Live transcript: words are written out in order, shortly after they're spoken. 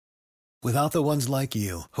Without the ones like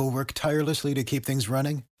you, who work tirelessly to keep things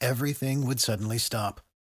running, everything would suddenly stop.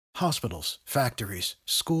 Hospitals, factories,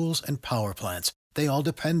 schools, and power plants, they all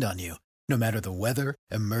depend on you. No matter the weather,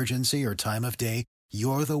 emergency, or time of day,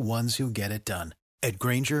 you're the ones who get it done. At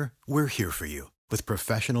Grainger, we're here for you with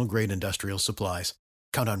professional-grade industrial supplies.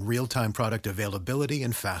 Count on real-time product availability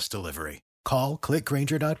and fast delivery. Call,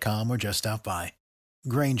 clickgrainger.com, or just stop by.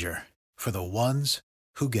 Grainger, for the ones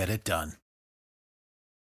who get it done.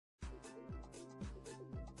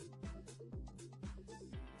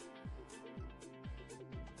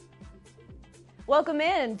 Welcome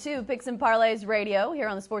in to Picks and Parlays Radio here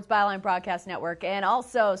on the Sports Byline Broadcast Network, and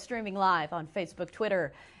also streaming live on Facebook,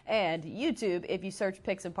 Twitter, and YouTube. If you search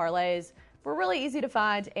Picks and Parlays, we're really easy to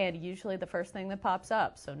find and usually the first thing that pops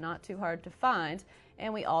up, so not too hard to find.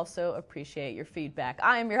 And we also appreciate your feedback.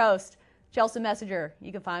 I am your host, Chelsea Messenger.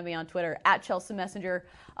 You can find me on Twitter at Chelsea Messenger.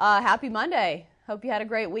 Happy Monday. Hope you had a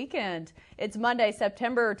great weekend. It's Monday,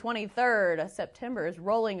 September 23rd. September is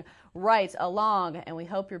rolling right along, and we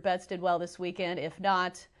hope your bets did well this weekend. If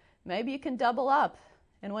not, maybe you can double up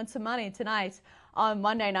and win some money tonight on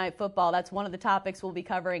Monday Night Football. That's one of the topics we'll be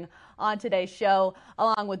covering on today's show,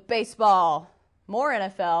 along with baseball, more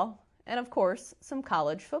NFL, and of course, some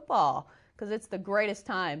college football, because it's the greatest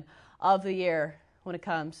time of the year when it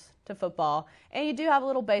comes to football. And you do have a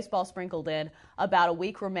little baseball sprinkled in, about a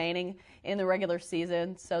week remaining in the regular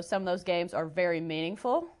season, so some of those games are very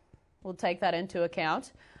meaningful. We'll take that into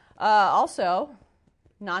account. Also,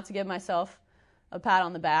 not to give myself a pat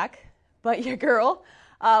on the back, but your girl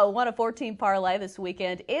won a 14 parlay this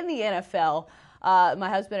weekend in the NFL. My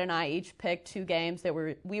husband and I each picked two games that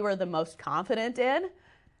we were the most confident in.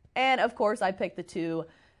 And, of course, I picked the two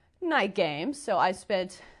night games, so I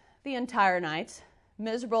spent the entire night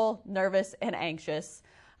miserable, nervous, and anxious.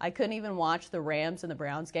 I couldn't even watch the Rams and the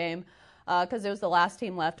Browns game because it was the last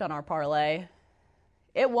team left on our parlay.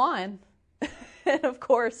 It won. And, of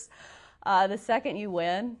course, the second you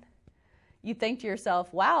win, you think to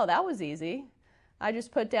yourself, wow, that was easy. I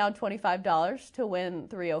just put down $25 to win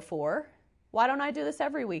 $304. Why don't I do this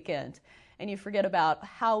every weekend? And you forget about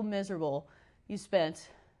how miserable you spent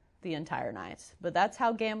the entire night. But that's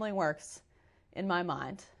how gambling works in my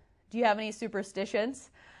mind. Do you have any superstitions?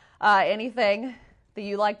 Anything that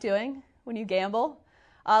you like doing when you gamble?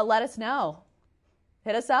 Let us know.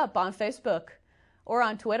 Hit us up on Facebook or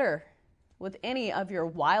on Twitter with any of your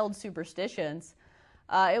wild superstitions.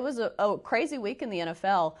 It was a crazy week in the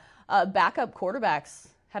NFL. Backup quarterbacks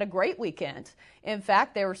had a great weekend. In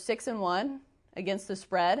fact, they were 6-1 against the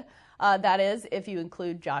spread. That is, if you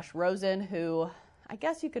include Josh Rosen, who I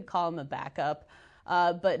guess you could call him a backup,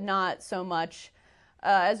 but not so much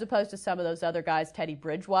as opposed to some of those other guys. Teddy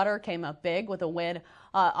Bridgewater came up big with a win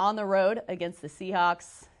on the road against the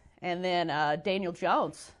Seahawks. And then Daniel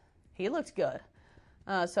Jones, he looked good.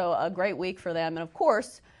 So a great week for them. And, of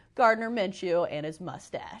course, Gardner Minshew and his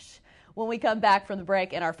mustache. When we come back from the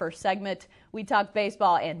break in our first segment, we talk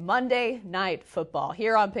baseball and Monday Night Football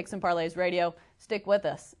here on Picks and Parlays Radio. Stick with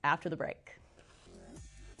us after the break.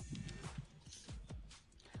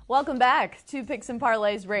 Welcome back to Picks and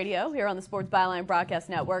Parlays Radio here on the Sports Byline Broadcast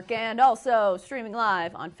Network, and also streaming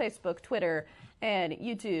live on Facebook, Twitter, and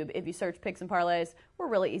YouTube. If you search Picks and Parlays, we're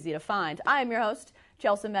really easy to find. I am your host,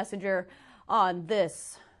 Chelsea Messenger. On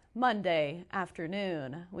this Monday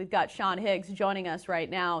afternoon, we've got Sean Higgs joining us right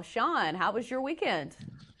now. Sean, how was your weekend?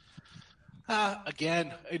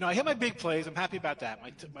 Again, I hit my big plays. I'm happy about that.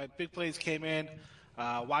 My big plays came in.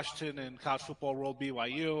 Washington and college football rolled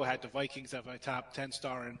BYU. I had the Vikings at my top 10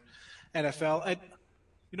 star in NFL.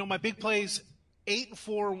 And, my big plays,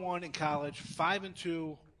 8-4-1 in college,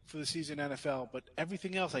 5-2 for the season in NFL. But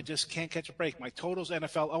everything else, I just can't catch a break. My totals,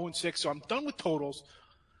 NFL 0-6, so I'm done with totals.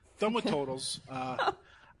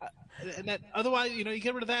 And that, otherwise, you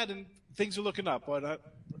get rid of that and things are looking up. But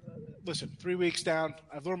listen, 3 weeks down,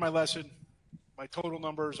 I've learned my lesson. My total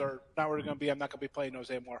numbers are not where they're going to be. I'm not going to be playing those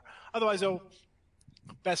anymore. Otherwise, though,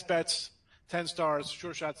 best bets, 10 stars,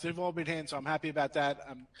 sure shots, they've all been hit, so I'm happy about that.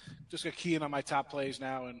 I'm just going to key in on my top plays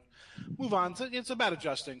now and move on. It's about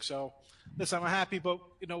adjusting. So, listen, I'm happy, but,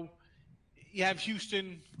 you have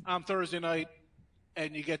Houston on Thursday night,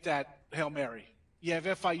 and you get that Hail Mary. You have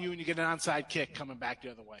FIU, and you get an onside kick coming back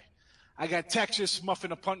the other way. I got Texas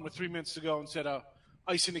muffing a punt with 3 minutes to go instead of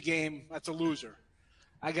icing the game. That's a loser.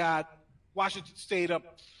 I got Washington State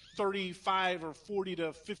up 35 or 40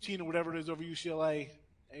 to 15 or whatever it is over UCLA.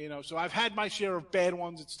 So I've had my share of bad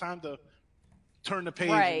ones. It's time to turn the page.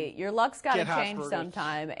 Right. Your luck's got to change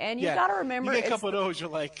sometime. And you got to remember. You get a couple of those, you're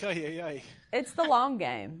like, it's the long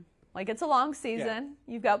game. Like, it's a long season.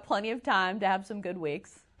 Yeah. You've got plenty of time to have some good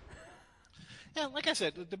weeks. Yeah, like I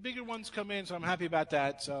said, the bigger ones come in, so I'm happy about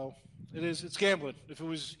that. So it's gambling. If it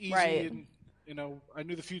was easy Right. and, I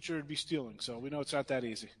knew the future would be stealing. So we know it's not that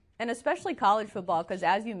easy. And especially college football, because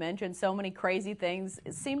as you mentioned, so many crazy things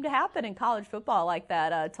seem to happen in college football, like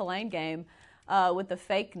that Tulane game with the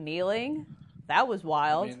fake kneeling. That was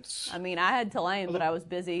wild. I mean, I had Tulane, but I was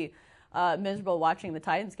busy, miserable watching the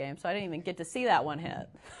Titans game, so I didn't even get to see that one hit.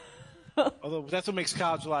 Although that's what makes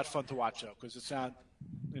college a lot of fun to watch, though, because it's not,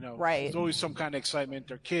 Right. There's always some kind of excitement.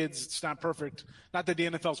 They're kids. It's not perfect. Not that the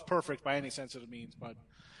NFL's perfect by any sense of the means, but,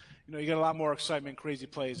 you get a lot more excitement, crazy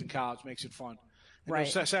plays in college. Makes it fun. And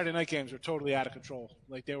Right. those Saturday night games were totally out of control.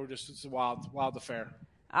 Like, they were it's a wild affair.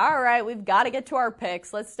 All right, we've got to get to our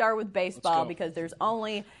picks. Let's start with baseball because there's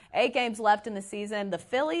only 8 games left in the season. The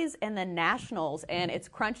Phillies and the Nationals, and it's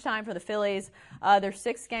crunch time for the Phillies. They're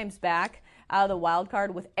 6 games back out of the wild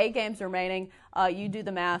card with 8 games remaining. You do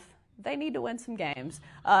the math. They need to win some games.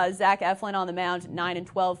 Zach Eflin on the mound,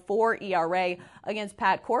 9-12, 4 ERA against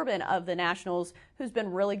Pat Corbin of the Nationals, who's been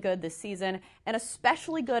really good this season and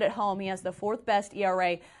especially good at home. He has the 4th best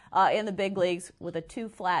ERA in the big leagues with a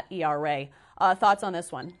 2-flat ERA. Thoughts on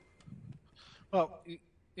this one? Well,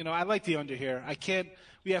 I like the under here.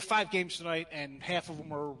 We have 5 games tonight, and half of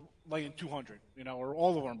them are laying 200, or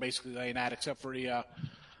all of them are basically laying that except for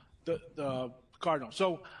the Cardinals.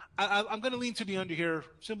 So I'm going to lean to the under here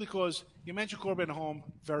simply because you mentioned Corbin at home,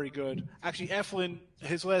 very good. Actually, Eflin,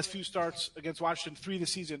 his last few starts against Washington, 3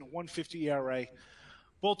 this season, 1.50 ERA.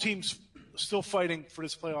 Both teams still fighting for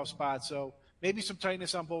this playoff spot, so maybe some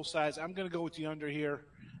tightness on both sides. I'm going to go with the under here.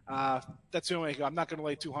 That's the only way I go. I'm not going to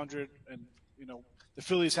lay 200, and the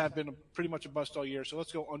Phillies have been pretty much a bust all year, so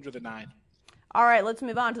let's go under the 9. All right, let's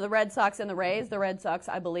move on to the Red Sox and the Rays. The Red Sox,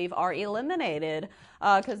 I believe, are eliminated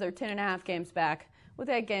because they're 10.5 games back with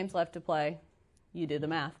 8 games left to play. You do the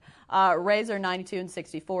math. Rays are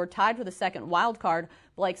 92-64, tied for the second wild card.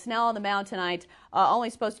 Blake Snell on the mound tonight, only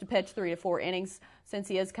supposed to pitch 3 to 4 innings since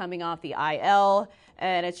he is coming off the IL.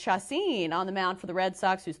 And it's Chacin on the mound for the Red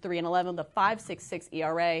Sox, who's 3-11, the 5.66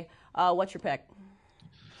 ERA. What's your pick?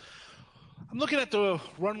 I'm looking at the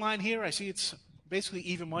run line here. I see it's basically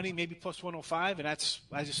even money, maybe plus 105, and that's,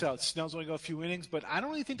 as you said, Snell's only got a few innings. But I don't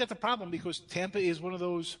really think that's a problem because Tampa is one of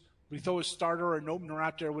those we throw a starter or an opener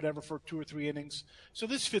out there or whatever for 2 or 3 innings. So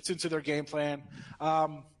this fits into their game plan.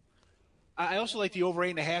 I also like the over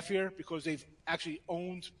 8.5 here because they've actually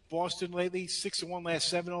owned Boston lately. 6-1 last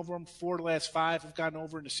 7 over them. 4 the last 5 have gotten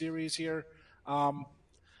over in the series here.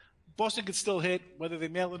 Boston could still hit, whether they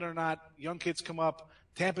mail it or not. Young kids come up.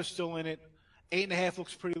 Tampa's still in it. 8.5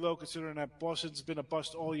 looks pretty low considering that Boston's been a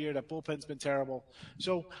bust all year. That bullpen's been terrible.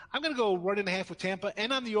 So I'm going to go 1.5 with Tampa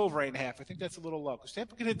and on the over 8.5. I think that's a little low because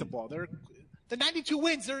Tampa can hit the ball. They're 92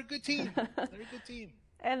 wins. They're a good team. They're a good team.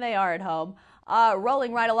 And they are at home.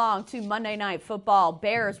 Rolling right along to Monday Night Football.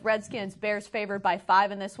 Bears, Redskins. Bears favored by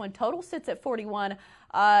 5 in this one. Total sits at 41.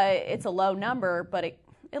 It's a low number, but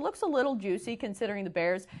it looks a little juicy considering the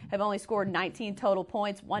Bears have only scored 19 total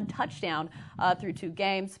points, 1 touchdown through 2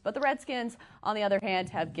 games. But the Redskins, on the other hand,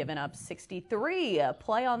 have given up 63.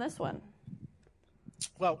 Play on this one.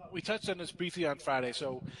 Well, we touched on this briefly on Friday.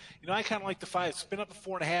 So, I kind of like the 5. It's been up to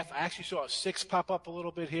 4.5. I actually saw a 6 pop up a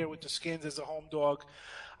little bit here with the Skins as a home dog.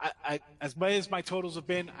 I as bad as my totals have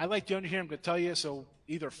been, I like the under here, I'm going to tell you. So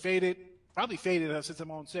either fade it, probably fade it since I'm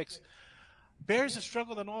on 6. Bears have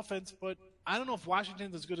struggled on offense, but I don't know if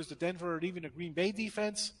Washington's as good as the Denver or even the Green Bay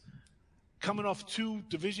defense. Coming off 2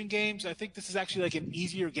 division games, I think this is actually like an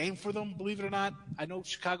easier game for them, believe it or not. I know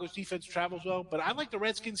Chicago's defense travels well, but I like the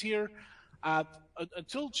Redskins here.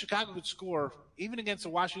 Until Chicago could score, even against a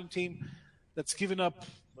Washington team that's given up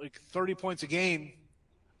like 30 points a game,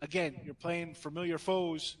 again, you're playing familiar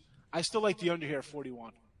foes. I still like the under here at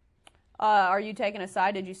 41. Are you taking a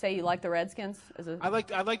side? Did you say you like the Redskins? I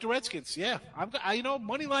like the Redskins. Yeah,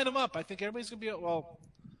 money line them up. I think everybody's gonna be well.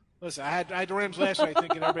 Listen, I had the Rams last night,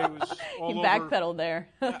 thinking everybody was all over. You backpedaled there.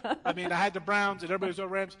 I had the Browns, and everybody was on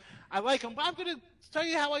Rams. I like them, but I'm gonna tell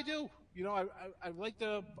you how I do. I liked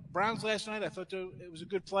the Browns last night. I thought it was a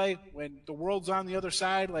good play. When the world's on the other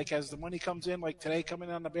side, like as the money comes in, like today coming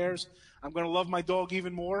in on the Bears, I'm going to love my dog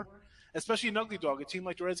even more, especially an ugly dog, a team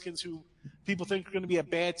like the Redskins who people think are going to be a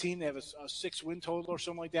bad team. They have a 6-win total or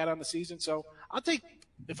something like that on the season. So I'll take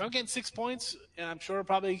 – if I'm getting 6 points, and I'm sure it'll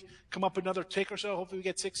probably come up another tick or so. Hopefully we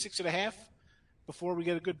get 6.5 before we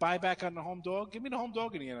get a good buyback on the home dog. Give me the home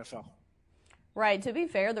dog in the NFL. Right. To be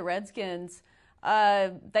fair, the Redskins –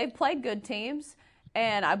 they've played good teams,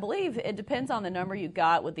 and I believe it depends on the number you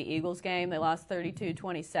got with the Eagles game. They lost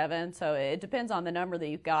 32-27, so it depends on the number that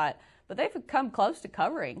you've got. But they've come close to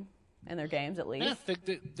covering in their games at least.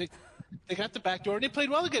 Yeah, They got the back door, and they played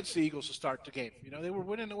well against the Eagles to start the game. You know, they were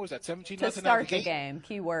winning. What was that, 17-0? To start the game,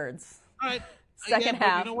 key words. All right. Second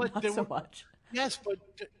half, you know what? not so much. Yes, but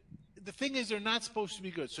the thing is, they're not supposed to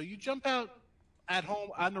be good. So you jump out at home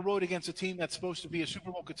on the road against a team that's supposed to be a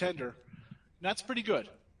Super Bowl contender. That's pretty good.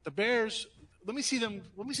 The Bears. Let me see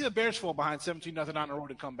the Bears fall behind 17-0 on the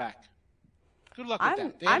road and come back. Good luck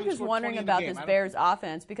with that. I'm just wondering about this Bears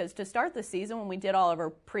offense because to start the season, when we did all of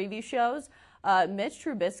our preview shows, Mitch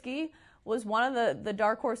Trubisky was one of the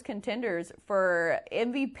dark horse contenders for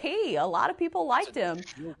MVP. A lot of people liked him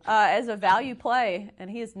as a value play,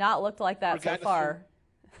 and he has not looked like that so far.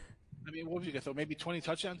 I mean, what was he going to throw? Maybe 20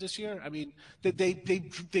 touchdowns this year? I mean, they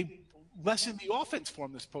lessened the offense for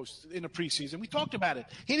him in the preseason. We talked about it.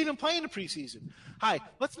 He didn't even play in the preseason. Hi,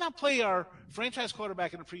 let's not play our franchise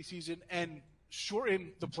quarterback in the preseason and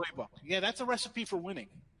shorten the playbook. Yeah, that's a recipe for winning.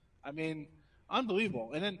 I mean,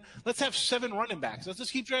 unbelievable. And then let's have 7 running backs. Let's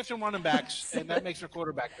just keep drafting running backs, and that makes our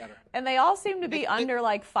quarterback better. And they all seem to be under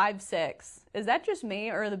like 5'6". Is that just me,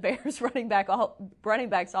 or are the Bears running backs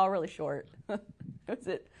all really short? Is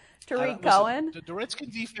it Tariq Cohen? The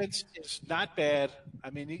Redskins defense is not bad.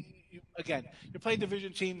 I mean, again, you're playing a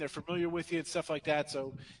division team. They're familiar with you and stuff like that,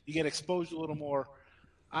 so you get exposed a little more.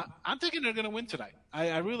 I'm thinking they're going to win tonight.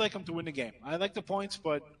 I really like them to win the game. I like the points,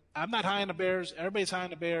 but I'm not high on the Bears. Everybody's high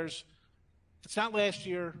on the Bears. It's not last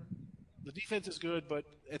year. The defense is good, but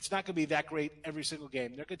it's not going to be that great every single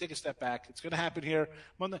game. They're going to take a step back. It's going to happen here.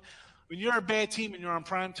 When you're a bad team and you're on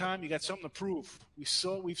prime time, you got something to prove.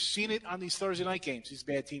 We've seen it on these Thursday night games, these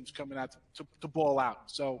bad teams coming out to ball out.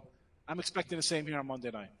 So I'm expecting the same here on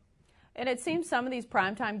Monday night. And it seems some of these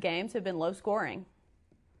primetime games have been low scoring.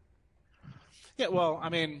 Yeah, well, I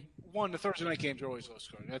mean, the Thursday night games are always low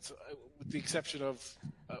scoring. That's with the exception of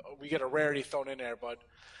we get a rarity thrown in there. But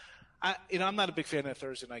I'm not a big fan of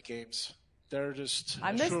Thursday night games. They're just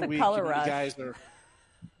I miss the color rush. The guys are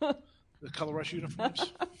the color rush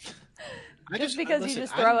uniforms. Just because you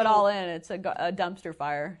just throw it all in, it's a dumpster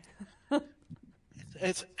fire.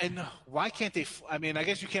 Why can't they? I mean, I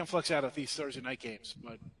guess you can't flex out of these Thursday night games,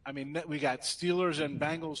 but I mean, we got Steelers and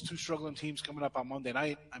Bengals, 2 struggling teams coming up on Monday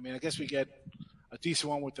night. I mean, I guess we get a decent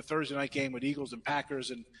one with the Thursday night game with Eagles and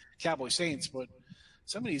Packers and Cowboys Saints, but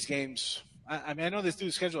some of these games. I mean, I know this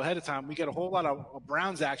dude's scheduled ahead of time. We get a whole lot of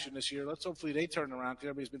Browns action this year. Let's hopefully they turn around because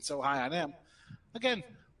everybody's been so high on them. Again,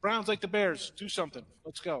 Browns like the Bears. Do something.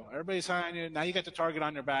 Let's go. Everybody's high on you. Now you got the target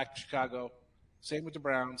on your back, Chicago. Same with the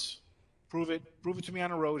Browns. Prove it. Prove it to me on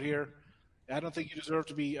the road here. I don't think you deserve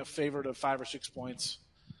to be a favorite of 5 or 6 points.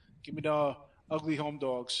 Give me the ugly home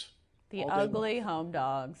dogs. The ugly home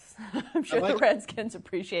dogs. I'm sure the Redskins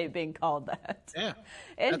appreciate being called that. Yeah.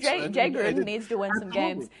 And Jay Gruden needs to win some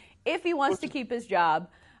games if he wants to keep his job.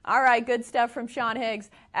 All right, good stuff from Sean Higgs.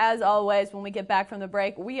 As always, when we get back from the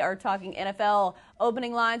break, we are talking NFL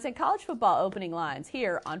opening lines and college football opening lines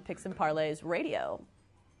here on Picks and Parlays Radio.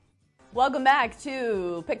 Welcome back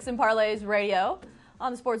to Picks and Parlays Radio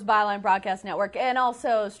on the Sports Byline Broadcast Network and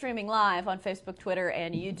also streaming live on Facebook, Twitter,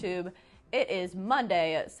 and YouTube. It is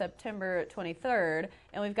Monday, September 23rd,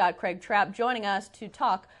 and we've got Craig Trapp joining us to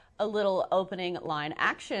talk a little opening line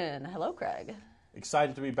action. Hello, Craig.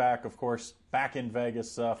 Excited to be back, of course, back in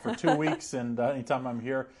Vegas for 2 weeks, and anytime I'm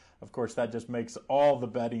here, of course, that just makes all the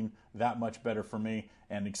betting that much better for me,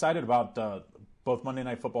 and excited about both Monday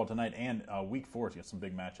Night Football tonight and Week 4 to get some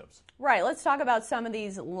big matchups. Right. Let's talk about some of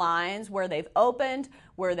these lines, where they've opened,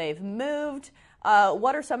 where they've moved.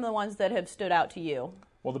 What are some of the ones that have stood out to you?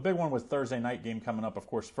 Well, the big one was Thursday night game coming up, of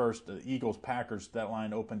course, first. The Eagles-Packers, that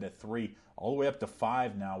line opened at 3, all the way up to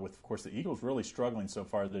 5 now, with, of course, the Eagles really struggling so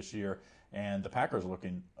far this year, and the Packers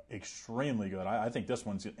looking extremely good. I think this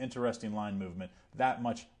one's an interesting line movement, that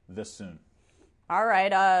much this soon. All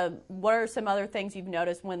right. What are some other things you've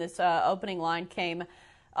noticed when this opening line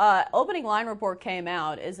report came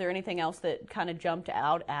out? Is there anything else that kind of jumped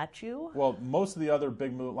out at you? Well, most of the other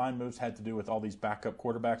big line moves had to do with all these backup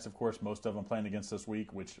quarterbacks, of course, most of them playing against this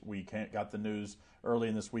week, which we got the news early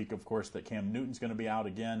in this week, of course, that Cam Newton's going to be out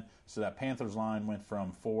again. So that Panthers line went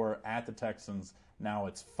from 4 at the Texans, now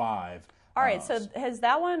it's 5. All right, so has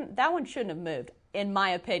that one shouldn't have moved, in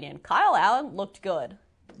my opinion. Kyle Allen looked good.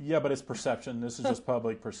 Yeah, but it's perception. This is just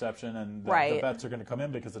public perception, and the bets are going to come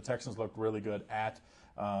in because the Texans looked really good at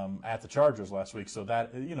the Chargers last week. So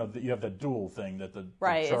that you have that dual thing that the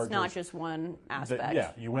Chargers, it's not just one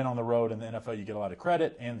aspect. You win on the road in the NFL, you get a lot of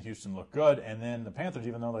credit, and Houston looked good. And then the Panthers,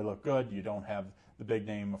 even though they look good, you don't have the big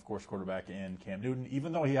name, of course, quarterback in Cam Newton,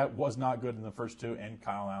 even though he was not good in the first 2, and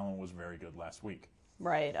Kyle Allen was very good last week.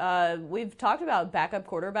 Right. We've talked about backup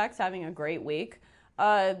quarterbacks having a great week.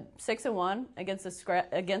 6-1 against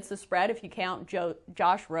the spread if you count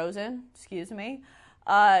Josh Rosen. Excuse me.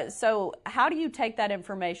 So how do you take that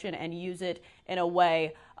information and use it in a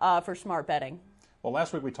way for smart betting? Well,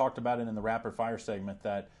 last week we talked about it in the rapid fire segment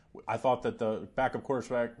that I thought that the backup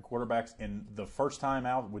quarterbacks in the first time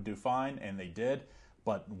out would do fine, and they did.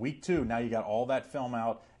 But week 2, now you got all that film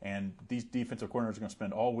out, and these defensive coordinators are going to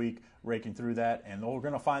spend all week raking through that, and they're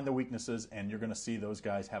going to find the weaknesses, and you're going to see those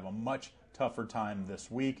guys have a much tougher time this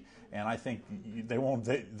week. And I think they're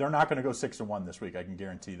not going to go 6-1 this week. I can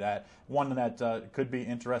guarantee that. One that could be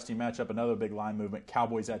interesting matchup, another big line movement,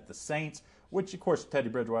 Cowboys at the Saints, which of course Teddy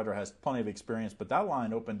Bridgewater has plenty of experience, but that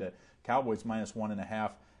line opened at Cowboys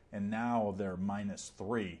 -1.5, and now they're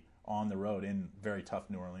 -3 on the road in very tough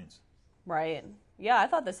New Orleans. Right. Yeah, I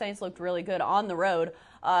thought the Saints looked really good on the road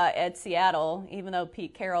at Seattle, even though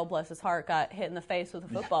Pete Carroll, bless his heart, got hit in the face with a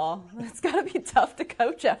football. It's got to be tough to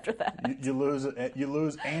coach after that. You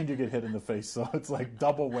lose, and you get hit in the face, so it's like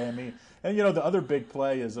double whammy. And, the other big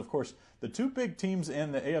play is, of course, the two big teams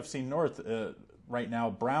in the AFC North right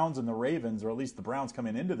now, Browns and the Ravens, or at least the Browns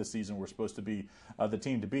coming into the season were supposed to be the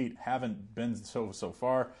team to beat, haven't been so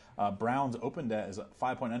far. Browns opened as a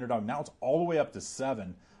 5-point underdog. Now it's all the way up to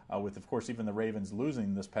 7. With, of course, even the Ravens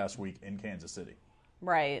losing this past week in Kansas City.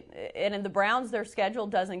 Right. And in the Browns, their schedule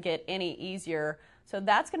doesn't get any easier. So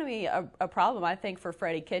that's going to be a problem, I think, for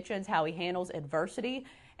Freddie Kitchens, how he handles adversity.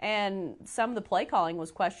 And some of the play calling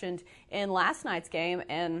was questioned in last night's game.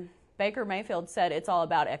 And Baker Mayfield said it's all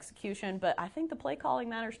about execution. But I think the play calling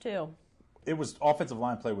matters, too. It was offensive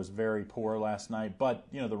line play was very poor last night. But,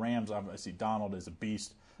 the Rams, obviously, Donald is a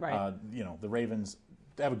beast. Right. The Ravens,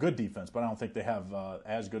 they have a good defense, but I don't think they have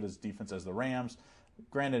as good as defense as the Rams.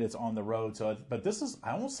 Granted, it's on the road, but this is,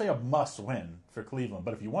 I won't say a must-win for Cleveland,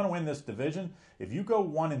 but if you want to win this division, if you go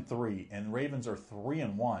 1-3 and Ravens are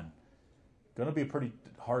 3-1, going to be a pretty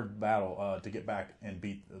hard battle to get back and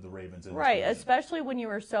beat the Ravens. Right, especially when you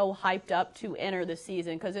were so hyped up to enter the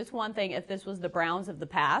season, because it's one thing if this was the Browns of the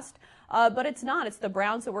past, but it's not. It's the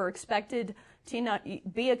Browns that were expected to not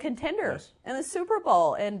be a contender in the Super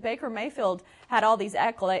Bowl. And Baker Mayfield had all these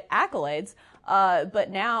accolades,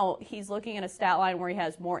 but now he's looking at a stat line where he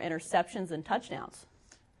has more interceptions than touchdowns.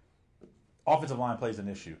 Offensive line plays an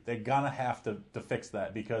issue. They're going to have to fix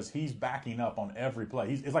that because he's backing up on every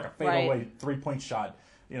play. It's like a fadeaway three-point shot.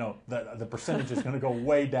 The percentage is going to go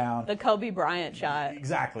way down. The Kobe Bryant shot.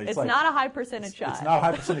 Exactly. It's not a high percentage shot. It's not a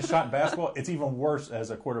high percentage shot in basketball. It's even worse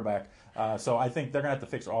as a quarterback. So I think they're going to have to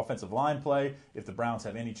fix their offensive line play if the Browns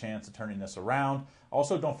have any chance of turning this around.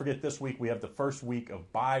 Also, don't forget this week we have the first week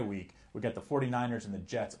of bye week. We got the 49ers and the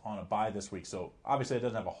Jets on a bye this week. So obviously it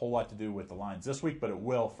doesn't have a whole lot to do with the lines this week, but it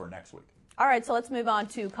will for next week. All right, so let's move on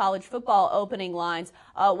to college football opening lines.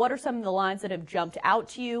 What are some of the lines that have jumped out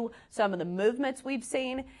to you, some of the movements we've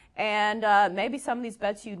seen, and maybe some of these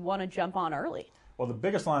bets you'd want to jump on early? Well, the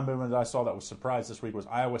biggest line movement that I saw that was surprised this week was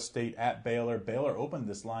Iowa State at Baylor. Baylor opened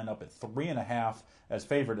this line up at 3.5 as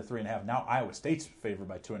favored at 3.5. Now Iowa State's favored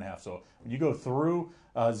by 2.5. So when you go through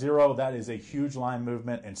 0, that is a huge line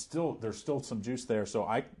movement, and there's still some juice there. So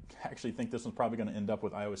I actually think this one's probably going to end up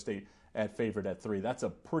with Iowa State at favored at 3. That's a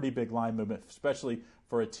pretty big line movement, especially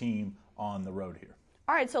for a team on the road here.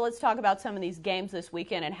 All right, so let's talk about some of these games this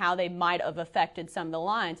weekend and how they might have affected some of the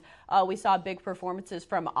lines. We saw big performances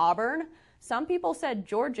from Auburn. Some people said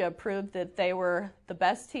Georgia proved that they were the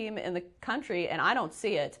best team in the country, and I don't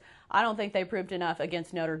see it. I don't think they proved enough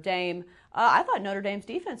against Notre Dame. I thought Notre Dame's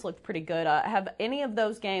defense looked pretty good. Have any of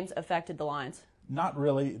those games affected the lines? Not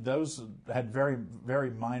really. Those had very, very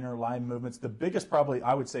minor line movements. The biggest, probably,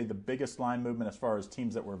 I would say the biggest line movement as far as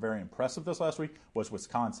teams that were very impressive this last week was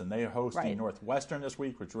Wisconsin. They are hosting Northwestern this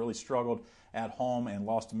week, which really struggled at home and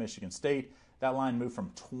lost to Michigan State. That line moved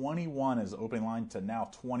from 21 as the opening line to now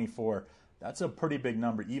 24. That's a pretty big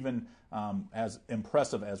number. Even as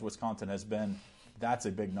impressive as Wisconsin has been, that's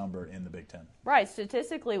a big number in the Big Ten. Right.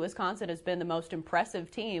 Statistically, Wisconsin has been the most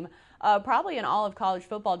impressive team probably in all of college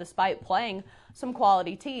football, despite playing some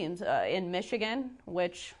quality teams. In Michigan,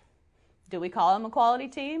 which, do we call them a quality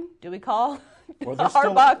team? Do we call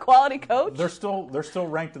Harbaugh a quality coach? They're still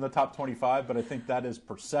ranked in the top 25, but I think that is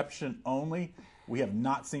perception only. We have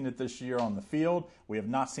not seen it this year on the field. We have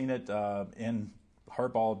not seen it in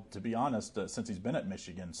Harbaugh, to be honest, since he's been at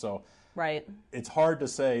Michigan. So right. It's hard to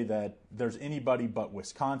say that there's anybody but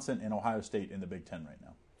Wisconsin and Ohio State in the Big Ten right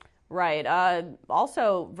now. Right.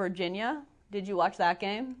 Also, Virginia, did you watch that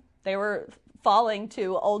game? They were falling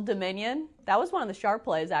to Old Dominion. That was one of the sharp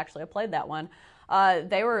plays, actually. I played that one.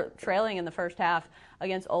 They were trailing in the first half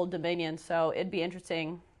against Old Dominion, so it'd be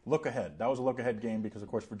interesting look ahead. That was a look ahead game because, of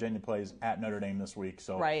course, Virginia plays at Notre Dame this week.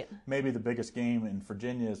 So maybe the biggest game in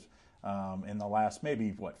Virginia's in the last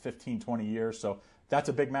 15, 20 years. So that's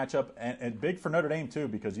a big matchup and big for Notre Dame too,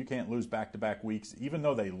 because you can't lose back-to-back weeks. Even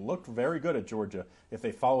though they looked very good at Georgia, if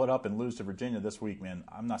they follow it up and lose to Virginia this week, man,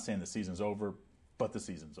 I'm not saying the season's over, but the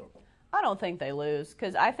season's over. I don't think they lose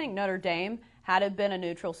because I think Notre Dame, had it been a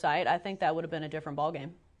neutral site, I think that would have been a different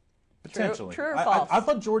ballgame. Potentially. True or false? I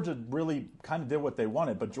thought Georgia really kind of did what they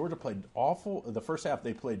wanted, but Georgia played awful. The first half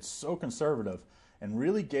they played so conservative and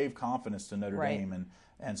really gave confidence to Notre Dame.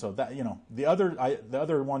 And so that, the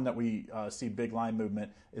other one that we see big line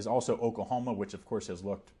movement is also Oklahoma, which of course has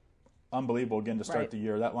looked unbelievable again to start the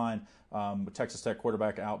year. That line, Texas Tech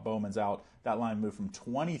quarterback out, Bowman's out. That line moved from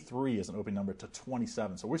 23 as an opening number to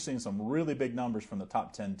 27. So we're seeing some really big numbers from the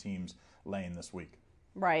top 10 teams laying this week.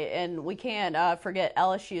 Right, and we can't forget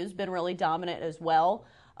LSU's been really dominant as well.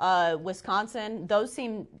 Wisconsin, those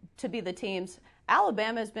seem to be the teams.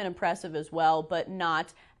 Alabama has been impressive as well, but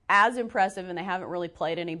not as impressive, and they haven't really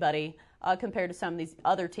played anybody compared to some of these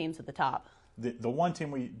other teams at the top. The one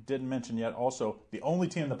team we didn't mention yet, also the only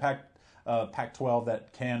team in the Pac-12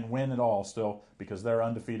 that can win it all still because they're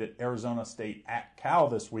undefeated, Arizona State at Cal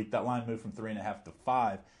this week. That line moved from 3.5 to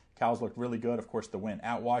 5. Cal's looked really good. Of course, the win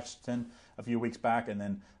at Washington a few weeks back, and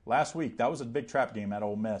then last week that was a big trap game at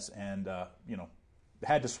Ole Miss, and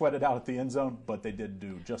had to sweat it out at the end zone, but they did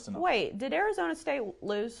do just enough. Wait, did Arizona State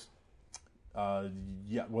lose?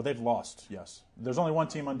 Yeah, well, they've lost. Yes, there's only one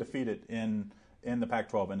team undefeated in the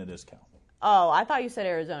Pac-12, and it is Cal. Oh, I thought you said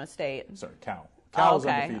Arizona State. Sorry, Cal. Cal's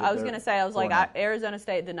undefeated. I was going to say, Arizona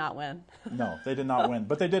State did not win. No, they did not win.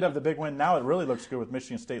 But they did have the big win. Now it really looks good with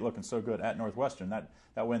Michigan State looking so good at Northwestern.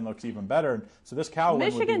 That win looks even better. So this Cal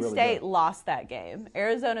win would be really Michigan State good. lost that game.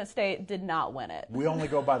 Arizona State did not win it. We only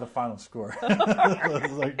go by the final score.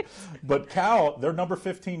 But Cal, they're number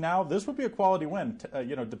 15 now. This would be a quality win.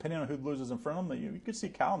 Depending on who loses in front of them, you could see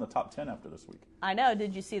Cal in the top 10 after this week. I know.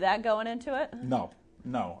 Did you see that going into it? No.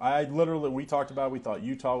 We talked about it. We thought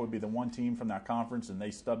Utah would be the one team from that conference, and they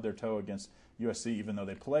stubbed their toe against USC, even though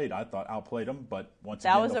they outplayed them. But once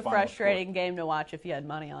again, that was a frustrating game to watch if you had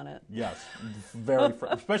money on it. Yes, very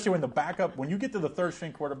especially when you get to the third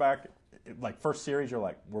string quarterback, like first series, you're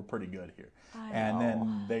like, we're pretty good here. And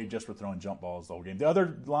then they just were throwing jump balls the whole game. The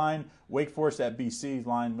other line, Wake Forest at BC,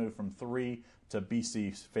 line moved from 3 to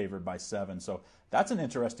BC favored by 7. So that's an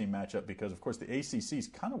interesting matchup because, of course, the ACC is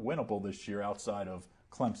kind of winnable this year outside of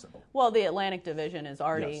Clemson. Well, the Atlantic Division is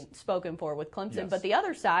already spoken for with Clemson, but the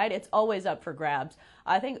other side, it's always up for grabs.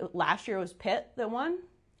 I think last year was Pitt that won.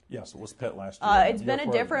 Yes, it was Pitt last year. It's been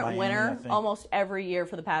a different winner almost every year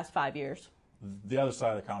for the past 5 years. The other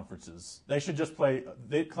side of the conference they should just play.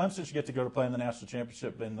 Clemson should get to go to play in the national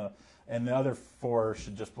championship, and the other 4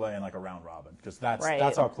 should just play in like a round robin because that's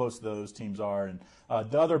how close those teams are. And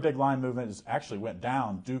the other big line movement actually went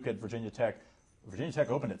down. Duke at Virginia Tech. Virginia Tech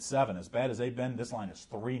opened at 7. As bad as they've been, this line is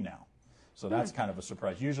 3 now. So that's kind of a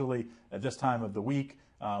surprise. Usually at this time of the week,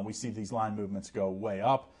 we see these line movements go way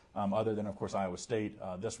up. Other than, of course, Iowa State,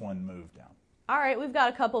 this one moved down. All right, we've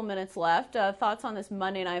got a couple minutes left. Thoughts on this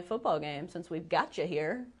Monday Night Football game since we've got you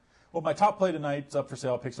here? Well, my top play tonight is up for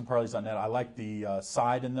sale, picksandparlays.net. I like the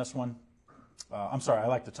side in this one. I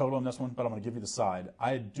like the total in this one, but I'm going to give you the side.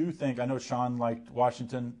 I know Sean liked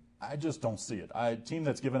Washington. I just don't see it. A team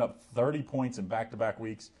that's given up 30 points in back-to-back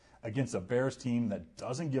weeks against a Bears team that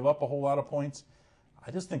doesn't give up a whole lot of points,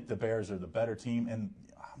 I just think the Bears are the better team. And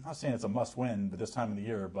I'm not saying it's a must-win at this time of the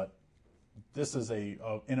year, but this is an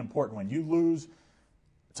important one. You lose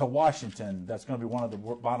to Washington, that's going to be one of the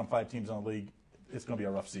bottom 5 teams in the league. It's going to be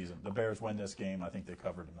a rough season. The Bears win this game. I think they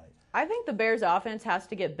cover tonight. I think the Bears' offense has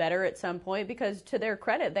to get better at some point because, to their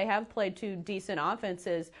credit, they have played 2 decent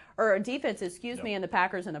defenses, in the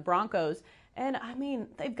Packers and the Broncos. And, I mean,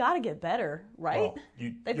 they've got to get better, right? Well,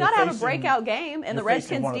 they've got to have a breakout game, and the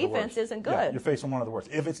Redskins' defense isn't good. Yeah, you're facing one of the worst.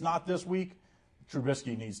 If it's not this week,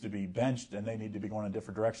 Trubisky needs to be benched, and they need to be going in a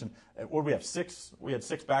different direction. What do we have? 6? We had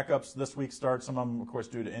 6 backups this week start. Some of them, of course,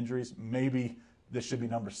 due to injuries. Maybe this should be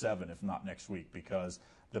number 7, if not next week, because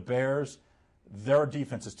the Bears, their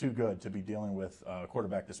defense is too good to be dealing with a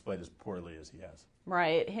quarterback displayed as poorly as he has.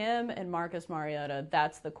 Right. Him and Marcus Mariota,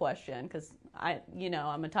 that's the question, because I'm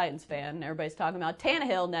a Titans fan, and everybody's talking about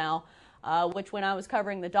Tannehill now, which when I was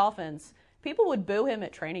covering the Dolphins, people would boo him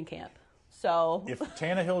at training camp. So if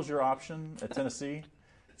Tannehill's your option at Tennessee,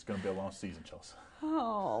 it's going to be a long season, Chelsea.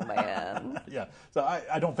 Oh, man. Yeah. So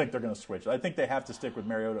I don't think they're going to switch. I think they have to stick with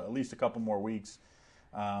Mariota at least a couple more weeks.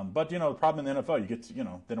 But, the problem in the NFL, you get to,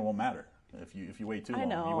 then it won't matter if you wait too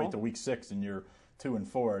long. You wait to week 6 and you're 2 and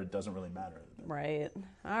 4, it doesn't really matter. Right.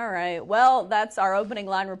 All right. Well, that's our opening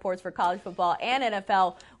line reports for college football and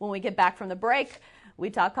NFL. When we get back from the break,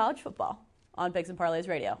 we talk college football on Picks and Parlays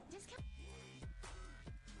Radio.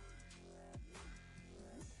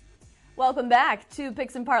 Welcome back to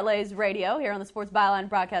Picks and Parlays Radio here on the Sports Byline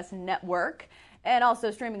Broadcast Network, and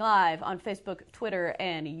also streaming live on Facebook, Twitter,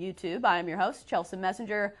 and YouTube. I am your host, Chelsea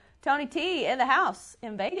Messenger. Tony T in the house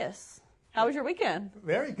in Vegas. How was your weekend?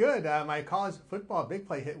 Very good. My college football big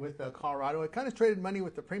play hit with Colorado. It kind of traded money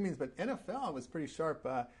with the premiums, but NFL was pretty sharp.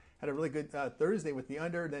 Had a really good Thursday with the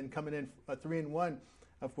under, then coming in 3-1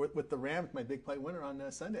 with the Rams, my big play winner on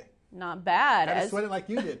Sunday. Not bad. Had to sweat it like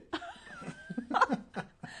you did.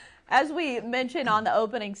 As we mentioned on the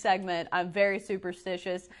opening segment, I'm very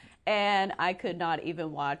superstitious, and I could not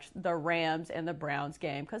even watch the Rams and the Browns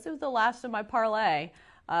game because it was the last of my parlay.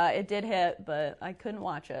 It did hit, but I couldn't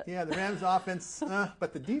watch it. Yeah, the Rams offense,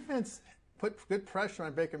 but the defense put good pressure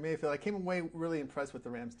on Baker Mayfield. I came away really impressed with the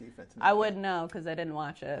Rams defense. I wouldn't know because I didn't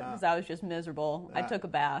watch it because I was just miserable. I took a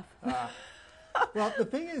bath. Well, the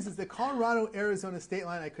thing is the Colorado-Arizona state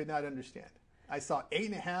line I could not understand. I saw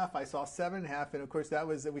 8.5, I saw 7.5, and of course that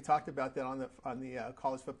was we talked about that on the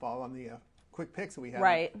college football on the quick picks that we had.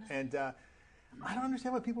 Right. And I don't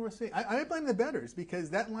understand what people were saying. I blame the bettors because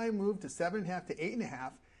that line moved to 7.5 to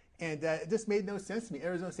 8.5, and it just made no sense to me.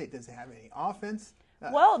 Arizona State doesn't have any offense.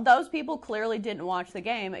 Well, those people clearly didn't watch the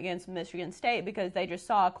game against Michigan State because they just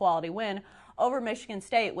saw a quality win over Michigan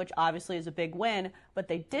State, which obviously is a big win, but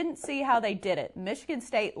they didn't see how they did it. Michigan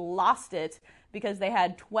State lost it because they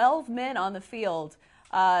had 12 men on the field,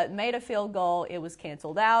 made a field goal, it was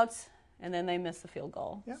canceled out, and then they missed the field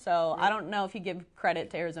goal. Yeah. So I don't know if you give credit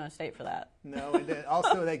to Arizona State for that. No, and then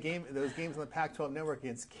also those games on the Pac-12 network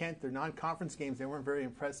against Kent, they're non-conference games, they weren't very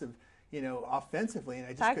impressive, offensively.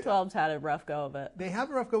 And Pac-12's had a rough go of it. They have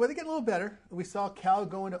a rough go, but they get a little better. We saw Cal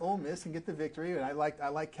go into Ole Miss and get the victory, and I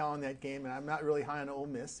like Cal in that game, and I'm not really high on Ole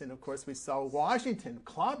Miss. And of course, we saw Washington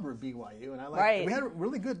clobber BYU, and we had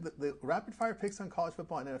really good the rapid fire picks on college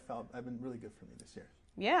football and NFL have been really good for me this year.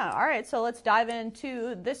 Yeah, all right, so let's dive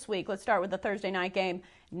into this week. Let's start with the Thursday night game.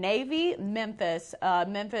 Navy-Memphis.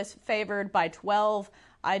 Memphis favored by 12.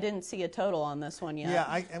 I didn't see a total on this one yet. Yeah,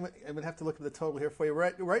 I'm going to have to look at the total here for you.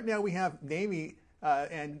 Right now we have Navy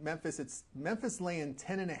and Memphis. It's Memphis laying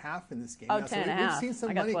 10.5 in this game. Oh, now, 10.5. We've seen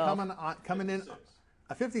some money 12. coming in.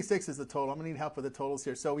 56 is the total. I'm going to need help with the totals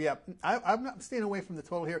here. So, yeah, I'm not staying away from the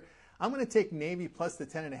total here. I'm going to take Navy plus the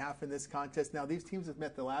 10.5 in this contest. Now, these teams have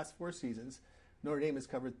met the last 4 seasons. Notre Dame has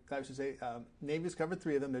covered, Navy has covered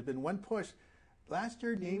 3 of them. There's been one push. Last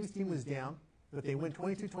year, Navy's team was down, but they win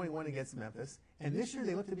 22-21 against Memphis. And this year,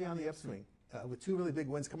 they look to be on the upswing with 2 really big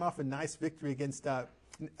wins. Come off a nice victory against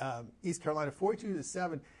East Carolina,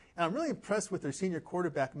 42-7. And I'm really impressed with their senior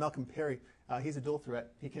quarterback, Malcolm Perry. He's a dual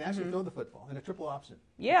threat. He can actually throw the football in a triple option.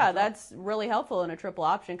 Yeah, that's really helpful in a triple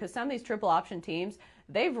option because some of these triple option teams,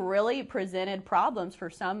 they've really presented problems for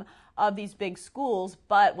some of these big schools.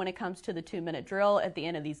 But when it comes to the 2-minute drill at the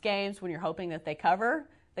end of these games, when you're hoping that they cover,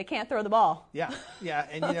 they can't throw the ball. Yeah,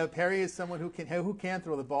 and Perry is someone who can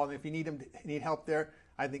throw the ball, and if you need help there,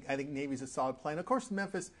 I think Navy's a solid play. And of course,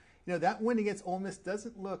 Memphis, that win against Ole Miss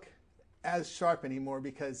doesn't look as sharp anymore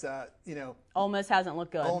because Ole Miss hasn't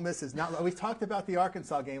looked good. Ole Miss is not. We talked about the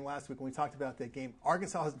Arkansas game last week when we talked about that game.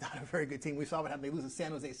 Arkansas is not a very good team. We saw what happened. They lose to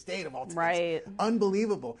San Jose State of all teams. Right.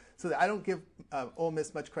 Unbelievable. So I don't give Ole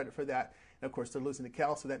Miss much credit for that. And of course, they're losing to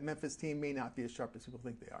Cal, so that Memphis team may not be as sharp as people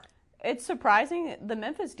think they are. It's surprising. The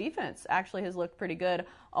Memphis defense actually has looked pretty good,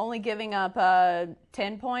 only giving up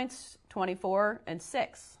 10 points, 24, and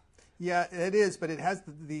 6. Yeah, it is, but it has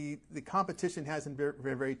the competition hasn't been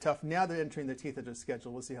very, very tough. Now they're entering the teeth of their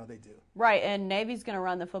schedule. We'll see how they do. Right, and Navy's going to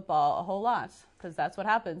run the football a whole lot because that's what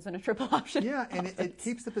happens in a triple option. Yeah, and it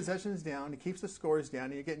keeps the possessions down. It keeps the scores down,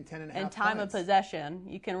 and you're getting 10.5 And time points. of possession,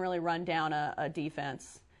 you can really run down a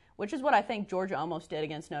defense, which is what I think Georgia almost did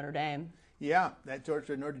against Notre Dame. Yeah, that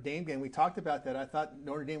Georgia-Notre Dame game, we talked about that. I thought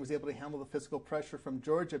Notre Dame was able to handle the physical pressure from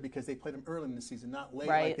Georgia because they played them early in the season, not late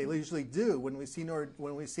like they usually do. When we see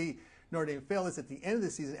Notre Dame fail, it's at the end of the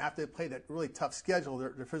season after they play that really tough schedule.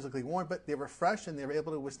 They're physically worn, but they were fresh and they were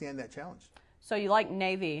able to withstand that challenge. So you like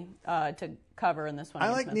Navy to cover in this one? I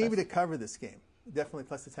like Navy to cover this game, definitely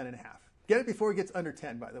plus the 10.5. Get it before it gets under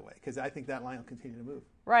 10, by the way, because I think that line will continue to move.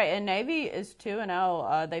 Right, and Navy is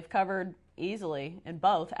 2-0. They've covered easily in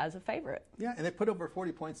both as a favorite. Yeah, and they put over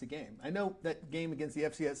 40 points a game. I know that game against the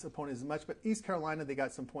FCS opponent is much, but East Carolina, they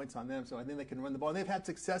got some points on them, so I think they can run the ball. And they've had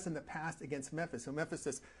success in the past against Memphis. So Memphis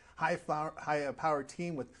is high-powered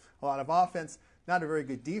team with a lot of offense, not a very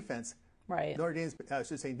good defense. Right. Notre Dame's,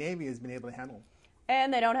 Navy has been able to handle them.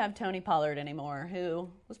 And they don't have Tony Pollard anymore, who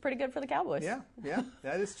was pretty good for the Cowboys. Yeah,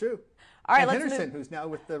 that is true. All right, and let's Henderson, move. who's now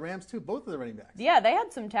with the Rams too, both of the running backs. Yeah, they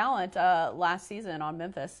had some talent last season on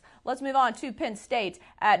Memphis. Let's move on to Penn State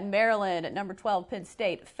at Maryland. Number 12, Penn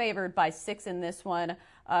State, favored by 6 in this one.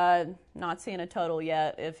 Not seeing a total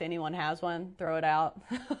yet. If anyone has one, throw it out.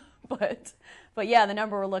 But yeah, the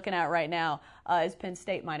number we're looking at right now is Penn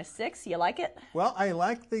State -6. You like it? Well, I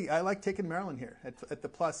like taking Maryland here at the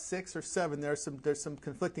 +6 or 7. There's some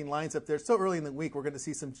conflicting lines up there. So early in the week, we're going to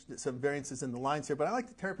see some variances in the lines here. But I like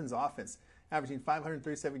the Terrapins' offense, averaging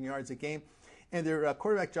 537 yards a game, and their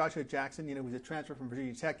quarterback Joshua Jackson, who's a transfer from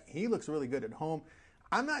Virginia Tech. He looks really good at home.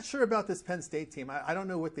 I'm not sure about this Penn State team. I don't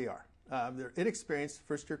know what they are. They're inexperienced,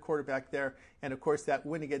 first-year quarterback there, and of course that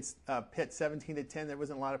win against Pitt, 17-10. There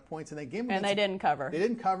wasn't a lot of points in that game. And they didn't cover. They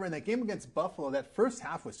didn't cover, and that game against Buffalo, that first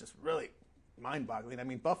half was just really mind-boggling. I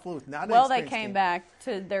mean, Buffalo was not an Well, they experienced came team. back.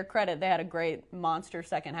 To their credit, they had a great monster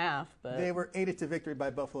second half. But They were aided to victory by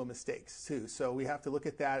Buffalo mistakes too, so we have to look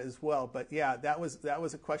at that as well. But yeah, that was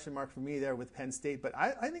a question mark for me there with Penn State. But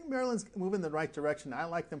I think Maryland's moving in the right direction. I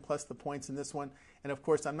like them plus the points in this one. And of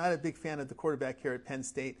course, I'm not a big fan of the quarterback here at Penn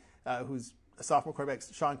State, who's a sophomore quarterback,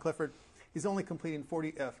 Sean Clifford. He's only completing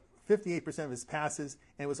 58% of his passes,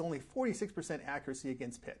 and it was only 46% accuracy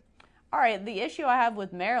against Pitt. all right, the issue I have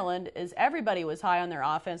with Maryland is everybody was high on their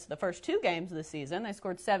offense the first 2 games of the season. They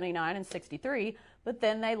scored 79 and 63, but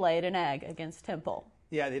then they laid an egg against Temple.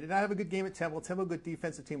 Yeah, they did not have a good game at Temple. Temple, good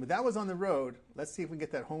defensive team, but that was on the road. Let's see if we can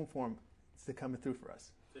get that home form to come through for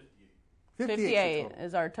us. 58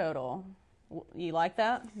 is our total. You like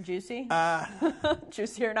that? Juicy?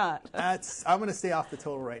 Juicy or not? I'm going to stay off the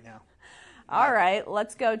total right now. All right,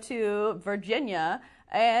 let's go to Virginia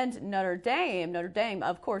and Notre Dame. Notre Dame,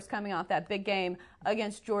 of course, coming off that big game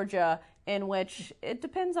against Georgia, in which it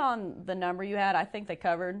depends on the number you had. I think they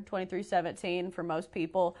covered 23-17 for most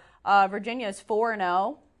people. Virginia is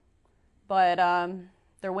 4-0, but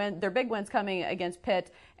their big wins coming against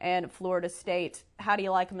Pitt and Florida State. How do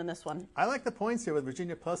you like them in this one? I like the points here with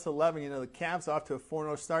Virginia plus 11. The Cavs off to a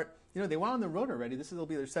 4-0 start. They went on the road already. This will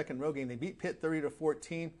be their second road game. They beat Pitt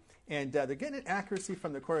 30-14, and they're getting an accuracy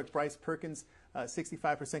from their quarterback Bryce Perkins,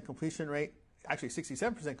 65% completion rate, actually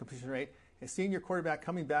 67% completion rate. A senior quarterback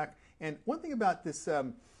coming back. And one thing about this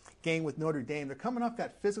game with Notre Dame, they're coming off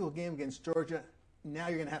that physical game against Georgia. Now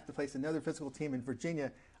you're going to have to face another physical team in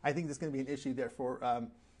Virginia. I think there's going to be an issue there for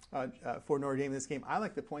Notre Dame in this game. I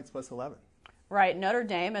like the points plus 11. Right, Notre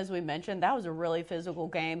Dame, as we mentioned, that was a really physical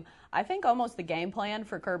game. I think almost the game plan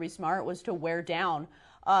for Kirby Smart was to wear down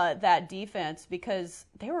that defense because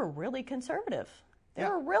they were really conservative. They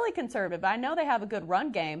were really conservative. I know they have a good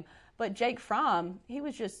run game, but Jake Fromm, he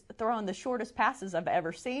was just throwing the shortest passes I've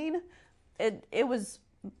ever seen. It was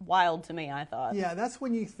wild to me, I thought. Yeah, that's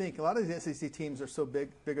when you think a lot of the SEC teams are so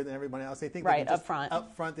bigger than everybody else. They think right, up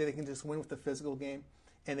front, they can just win with the physical game.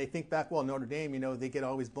 And they think back, well, Notre Dame, they get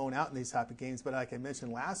always blown out in these type of games. But like I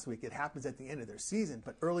mentioned last week, it happens at the end of their season.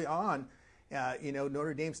 But early on,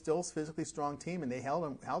 Notre Dame's still a physically strong team, and they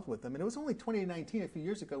held with them. And it was only 2019, a few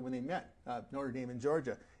years ago, when they met Notre Dame and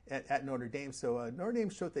Georgia at Notre Dame. So Notre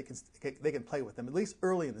Dame showed they can play with them, at least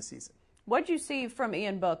early in the season. What did you see from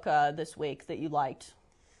Ian Book this week that you liked?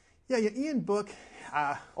 Yeah, Ian Book.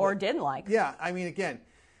 Or didn't like? Yeah, I mean, again,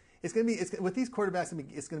 it's going to be with these quarterbacks.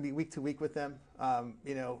 It's going to be week to week with them.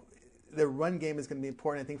 Their run game is going to be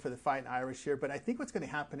important, I think, for the Fighting Irish here. But I think what's going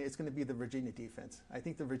to happen is going to be the Virginia defense. I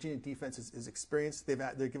think the Virginia defense is experienced.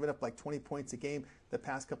 They're giving up like 20 points a game the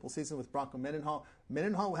past couple of seasons with Bronco Mendenhall.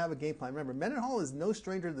 Mendenhall will have a game plan. Remember, Mendenhall is no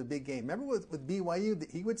stranger to the big game. Remember with BYU,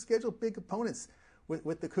 he would schedule big opponents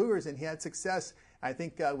with the Cougars, and he had success. I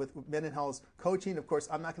think with Mendenhall's coaching, of course,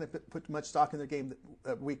 I'm not going to put much stock in their game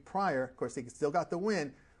the week prior. Of course, they still got the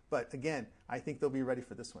win. But again, I think they'll be ready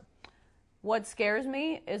for this one. What scares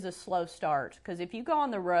me is a slow start. Because if you go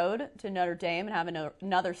on the road to Notre Dame and have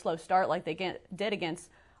another slow start like they did against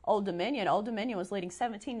Old Dominion was leading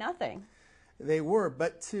 17-0. They were,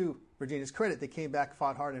 but to Virginia's credit, they came back,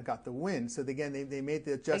 fought hard, and got the win. So again, they made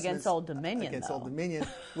the adjustments. Against Old Dominion, Old Dominion,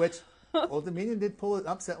 which Old Dominion did pull an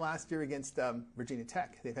upset last year against Virginia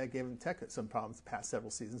Tech. They've given Tech some problems the past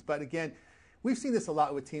several seasons. But again, we've seen this a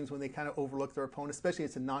lot with teams when they kind of overlook their opponent, especially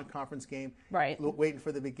it's a non-conference game, right? Waiting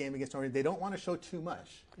for the big game against Notre Dame. They don't want to show too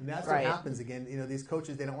much, and that's what happens again. These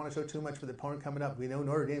coaches, they don't want to show too much for the opponent coming up. We know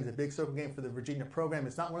Notre Dame is a big circle game for the Virginia program.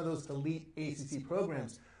 It's not one of those elite ACC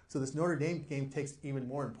programs, so this Notre Dame game takes even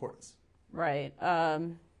more importance. Right.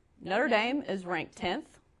 Notre Dame is ranked 10th.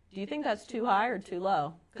 Do you think that's too high or too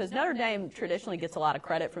low? Because Notre Dame traditionally gets a lot of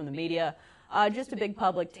credit from the media. Just a big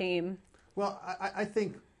public team. Well, I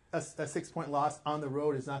think a 6-point loss on the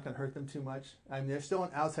road is not going to hurt them too much. I mean, there's still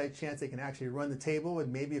an outside chance they can actually run the table,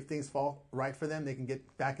 and maybe if things fall right for them, they can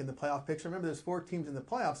get back in the playoff picture. Remember, there's 4 teams in the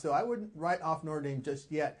playoffs, so I wouldn't write off Notre Dame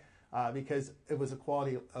just yet because it was a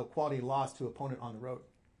quality loss to opponent on the road.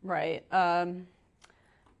 Right.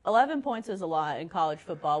 11 points is a lot in college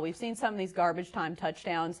football. We've seen some of these garbage time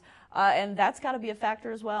touchdowns, and that's got to be a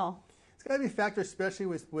factor as well. It's got to be a factor, especially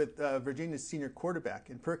with Virginia's senior quarterback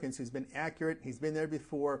in Perkins, who's been accurate. He's been there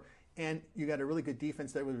before, and you got a really good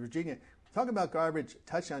defense there with Virginia. Talking about garbage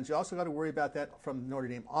touchdowns, you also got to worry about that from Notre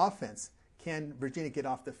Dame offense. Can Virginia get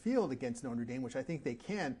off the field against Notre Dame, which I think they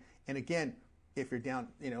can? And again, if you're down,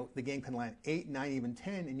 the game can land 8, 9, even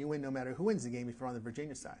 10, and you win no matter who wins the game if you're on the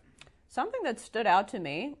Virginia side. Something that stood out to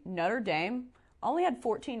me, Notre Dame only had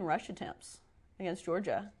 14 rush attempts against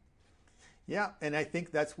Georgia. Yeah, and I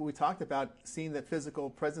think that's what we talked about, seeing that physical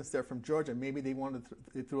presence there from Georgia. Maybe they wanted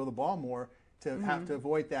to throw the ball more to have to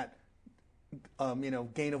avoid that,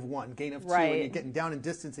 gain of 1, gain of 2. Right. And you're getting down in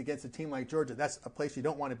distance against a team like Georgia. That's a place you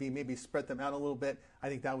don't want to be. Maybe spread them out a little bit. I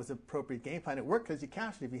think that was an appropriate game plan. It worked because you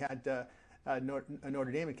cashed it if you had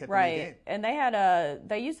Notre Dame and kept them in the game. And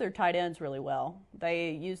they used their tight ends really well. They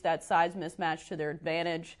used that size mismatch to their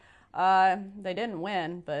advantage. They didn't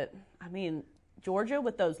win, but, I mean, Georgia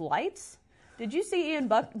with those lights. Did you see Ian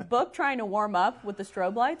Book trying to warm up with the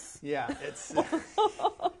strobe lights? Yeah, it's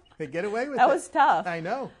they get away with it. That was tough. I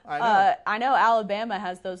know. I know Alabama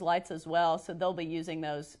has those lights as well, so they'll be using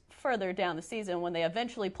those further down the season when they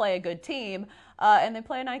eventually play a good team and they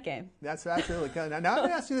play a night game. That's absolutely good. Now I'm going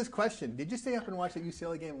to ask you this question. Did you stay up and watch the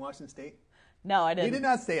UCLA game in Washington State? No, I didn't. You did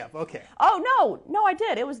not stay up. Okay. Oh, no, I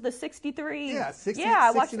did. It was the 63. Yeah, 60. Yeah,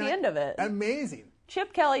 I watched the end of it. Amazing.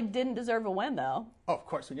 Chip Kelly didn't deserve a win, though. Oh, of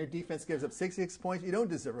course. When your defense gives up 66 points, you don't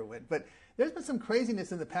deserve a win. But there's been some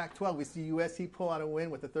craziness in the Pac-12. We see USC pull out a win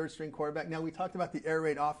with the third-string quarterback. Now, we talked about the air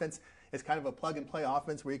raid offense. It's kind of a plug-and-play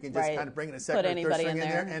offense where you can just kind of bring in a second or third string in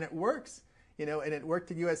there, and it works. And it worked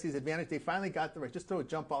to USC's advantage. They finally got the right. Just throw a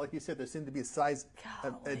jump ball. Like you said, there seemed to be a size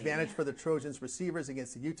advantage for the Trojans receivers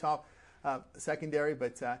against the Utah secondary.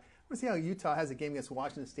 But we'll see how Utah has a game against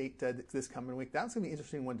Washington State this coming week. That's going to be an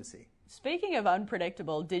interesting one to see. Speaking of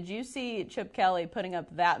unpredictable, did you see Chip Kelly putting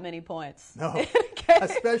up that many points? No,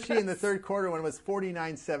 especially in the third quarter when it was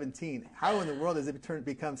 49-17. How in the world has it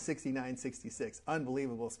become 69-66?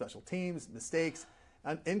 Unbelievable special teams, mistakes.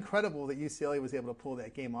 Incredible that UCLA was able to pull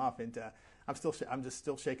that game off, and I'm just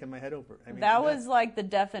still shaking my head over it. I mean, that was like the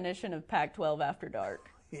definition of Pac-12 after dark.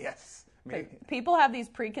 Yes. People have these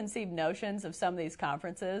preconceived notions of some of these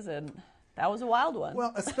conferences, and that was a wild one.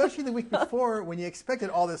 Well, especially the week before when you expected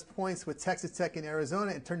all those points with Texas Tech and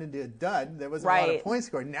Arizona, it turned into a dud. There wasn't a lot of points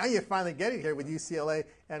scored. Now you finally get it here with UCLA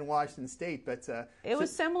and Washington State. But it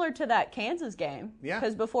was similar to that Kansas game. Yeah.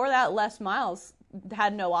 Because before that, Les Miles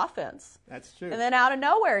had no offense. That's true. And then out of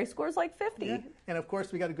nowhere, he scores like 50. Yeah. And, of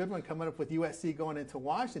course, we got a good one coming up with USC going into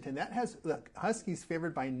Washington. That has the Huskies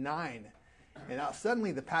favored by 9. And now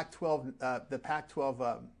suddenly the Pac-12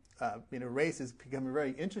 race is becoming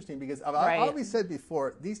very interesting because I've always said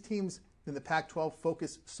before, these teams in the Pac-12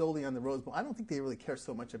 focus solely on the Rose Bowl. I don't think they really care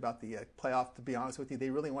so much about the playoff, to be honest with you. They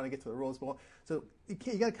really want to get to the Rose Bowl. So you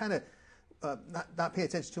got to kind of not pay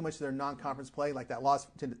attention too much to their non-conference play, like that loss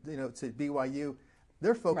to BYU.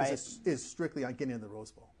 Their focus is strictly on getting in the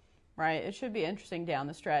Rose Bowl. Right. It should be interesting down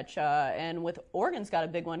the stretch. And with Oregon's got a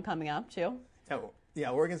big one coming up, too. Oh, yeah,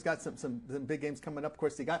 Oregon's got some big games coming up. Of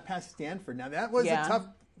course, they got past Stanford. Now, that was a tough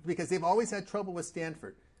because they've always had trouble with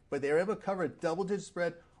Stanford. But they were able to cover a double-digit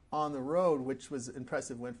spread on the road, which was an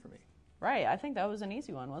impressive win for me. Right. I think that was an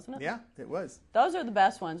easy one, wasn't it? Yeah, it was. Those are the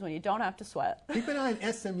best ones when you don't have to sweat. Keep an eye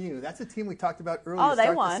on SMU. That's a team we talked about earlier to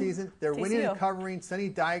start the season. They're winning and covering. Sonny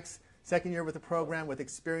Dykes, second year with the program with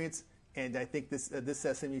experience. And I think this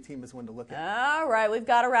SMU team is one to look at. All right, we've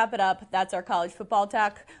got to wrap it up. That's our college football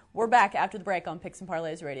talk. We're back after the break on Picks and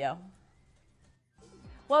Parlays Radio.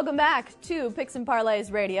 Welcome back to Picks and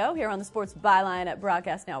Parlays Radio here on the Sports Byline at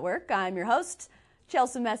Broadcast Network. I'm your host,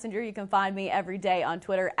 Chelsea Messenger. You can find me every day on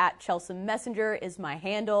Twitter at Chelsea Messenger is my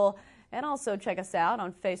handle. And also check us out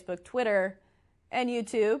on Facebook, Twitter, and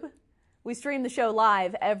YouTube. We stream the show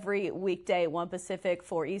live every weekday, 1 Pacific,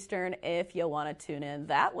 4 Eastern, if you want to tune in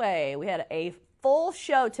that way. We had a full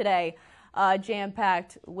show today,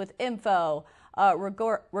 jam-packed with info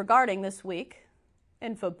regarding this week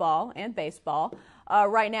in football and baseball.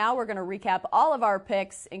 Right now, we're going to recap all of our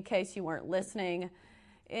picks in case you weren't listening,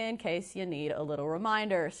 in case you need a little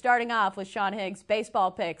reminder. Starting off with Sean Higgs'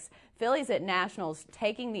 baseball picks. Phillies at Nationals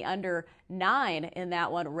taking the under 9 in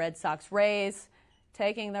that one. Red Sox Rays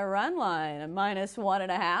taking the run line,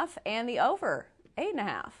 -1.5, and the over,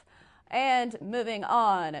 8.5. And moving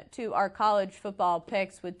on to our college football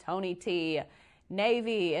picks with Tony T.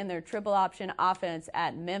 Navy in their triple option offense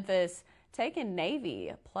at Memphis, taking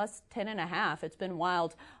Navy plus 10.5. It's been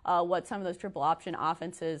wild what some of those triple option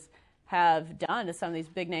offenses have done to some of these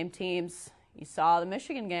big name teams. You saw the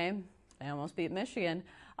Michigan game. They almost beat Michigan.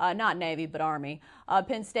 Not Navy, but Army.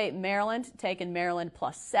 Penn State, Maryland, taking Maryland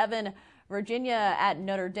plus 7. Virginia at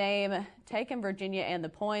Notre Dame, taking Virginia and the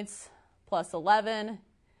points plus 11.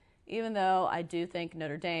 Even though I do think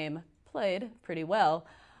Notre Dame played pretty well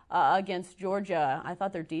against Georgia. I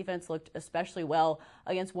thought their defense looked especially well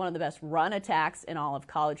against one of the best run attacks in all of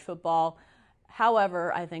college football.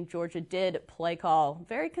 However, I think Georgia did play call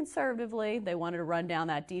very conservatively. They wanted to run down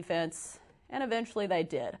that defense, and eventually they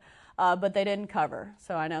did. But they didn't cover.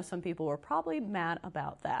 So I know some people were probably mad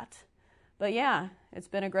about that. But yeah, it's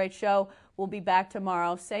been a great show. We'll be back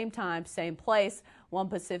tomorrow, same time, same place, 1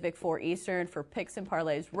 Pacific, 4 Eastern for Picks and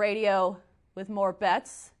Parlays Radio with more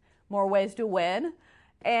bets, more ways to win,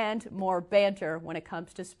 and more banter when it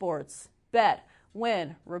comes to sports. Bet,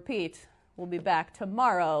 win, repeat. We'll be back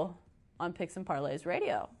tomorrow on Picks and Parlays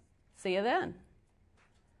Radio. See you then.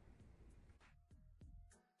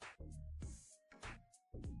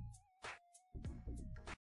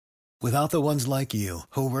 Without the ones like you,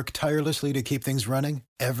 who work tirelessly to keep things running,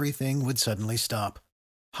 everything would suddenly stop.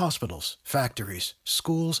 Hospitals, factories,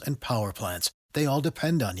 schools, and power plants, they all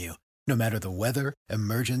depend on you. No matter the weather,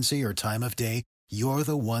 emergency, or time of day, you're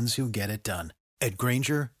the ones who get it done. At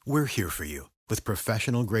Grainger, we're here for you with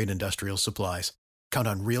professional-grade industrial supplies. Count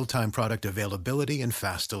on real-time product availability and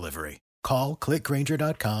fast delivery. Call,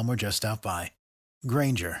 clickgrainger.com, or just stop by.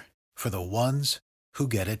 Grainger, for the ones who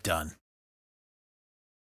get it done.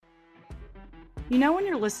 You know when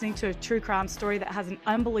you're listening to a true crime story that has an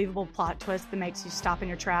unbelievable plot twist that makes you stop in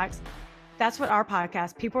your tracks? That's what our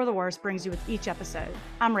podcast, People Are the Worst, brings you with each episode.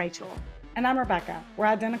 I'm Rachel. And I'm Rebecca. We're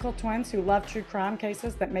identical twins who love true crime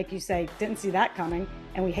cases that make you say, didn't see that coming,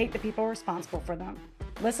 and we hate the people responsible for them.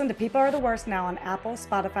 Listen to People Are the Worst now on Apple,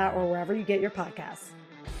 Spotify, or wherever you get your podcasts.